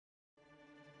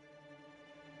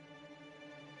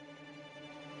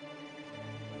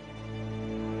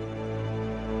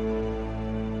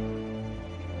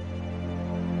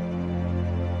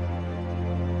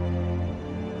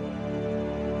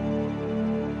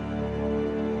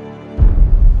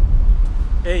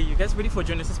Hey, you guys ready for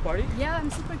Janae's party? Yeah,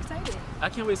 I'm super excited. I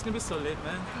can't wait. It's gonna be so lit,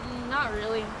 man. Not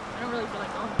really. I don't really feel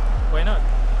like going. Why not?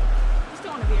 I just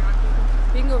don't want to be around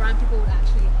people. Being around people would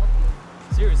actually help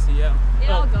you. Seriously, yeah.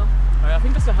 Yeah, I'll go. Alright, I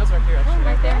think there's a house right here, actually.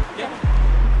 Right there? Yeah.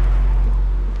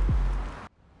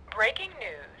 Breaking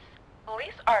news.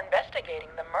 Police are investigating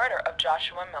the murder of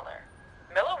Joshua Miller.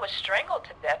 Miller was strangled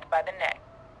to death by the neck.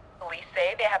 Police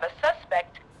say they have a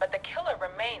suspect, but the killer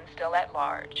remains still at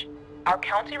large. Our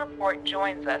county report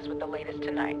joins us with the latest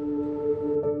tonight.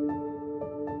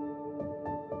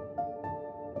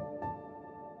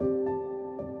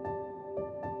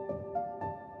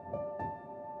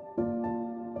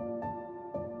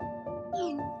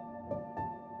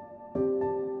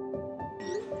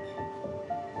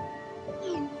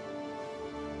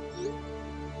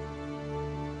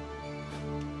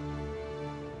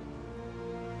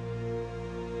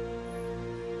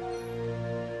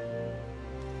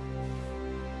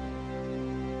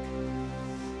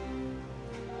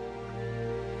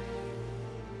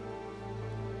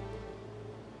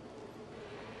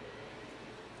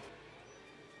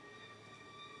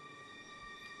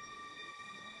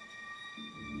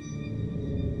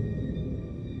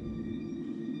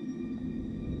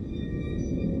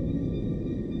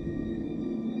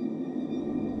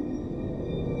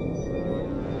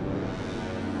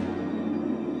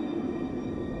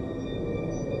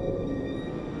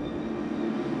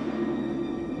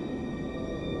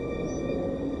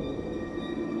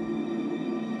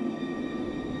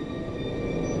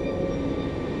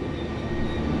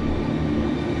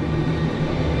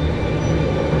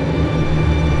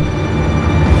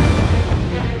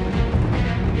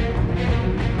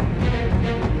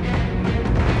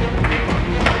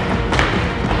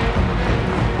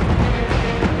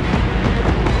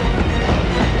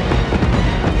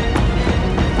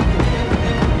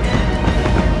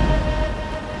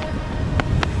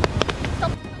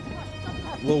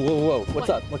 Whoa. What's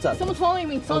up? Someone's following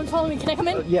me. Someone's following me. Can I come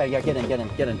in? Yeah, get in.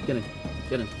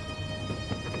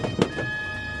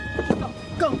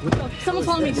 Go. Someone's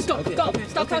following me. Just go. Okay, Go. okay,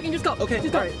 Stop talking. Just go. Okay,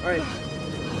 Just go. alright.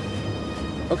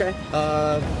 Okay,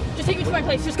 Just take me to my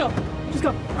place. Just go.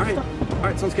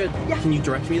 alright, sounds good. Yeah. Can you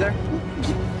direct me there?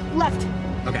 Left.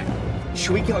 Okay.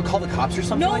 Should we call the cops or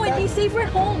something No, like that? I'd be safer at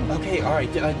home. Okay, alright.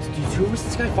 Who was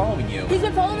this guy following you? He's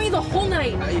been following me the whole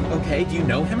night. Okay, do you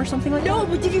know him or something like that? No,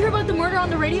 but did you hear about the murder on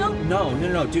the radio? No.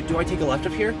 Do I take a left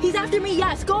up here? He's after me.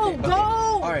 Yes. Go. Okay. Go.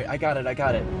 Alright, I got it.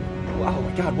 Oh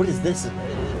my god, what is this? Is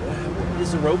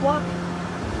this a roadblock?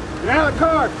 Get out of the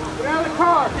car! Get out of the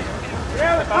car! Get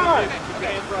out of the car!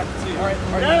 Alright.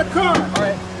 Get out of the car!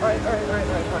 Alright.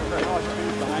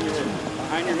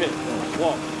 Behind your head.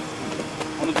 Walk.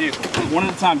 On the vehicle. One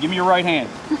at a time. Give me your right hand.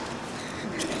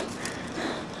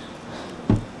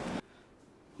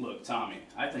 Look, Tommy,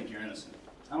 I think you're innocent.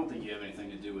 I don't think you have anything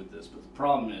to do with this, but the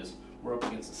problem is we're up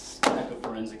against a stack of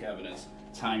forensic evidence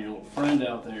tying your little friend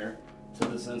out there to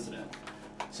this incident.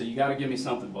 So you gotta give me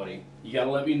something, buddy. You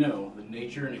gotta let me know the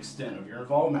nature and extent of your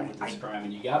involvement with this crime,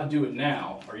 and you gotta do it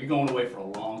now, or you're going away for a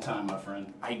long time, my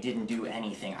friend. I didn't do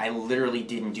anything. I literally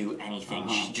didn't do anything.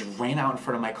 She just ran out in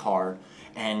front of my car,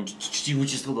 and she was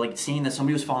just like seeing that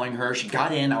somebody was following her. She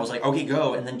got in, I was like, okay,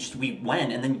 go, and then we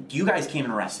went, and then you guys came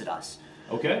and arrested us.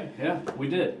 Okay, yeah, we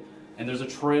did. And there's a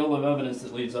trail of evidence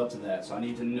that leads up to that, so I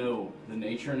need to know the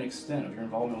nature and extent of your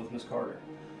involvement with Miss Carter.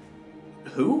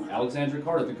 Who? Alexandra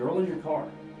Carter, the girl in your car.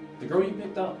 The girl you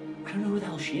picked up. I don't know who the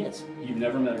hell she is. You've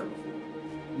never met her before.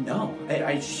 No,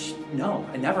 no,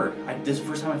 I never. This is the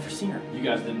first time I've ever seen her. You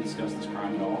guys didn't discuss this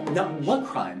crime at all? No, what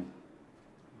crime?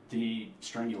 The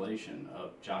strangulation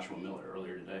of Joshua Miller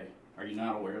earlier today. Are you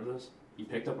not aware of this? You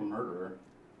picked up a murderer.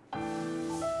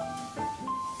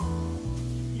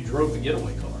 You drove the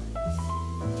getaway car.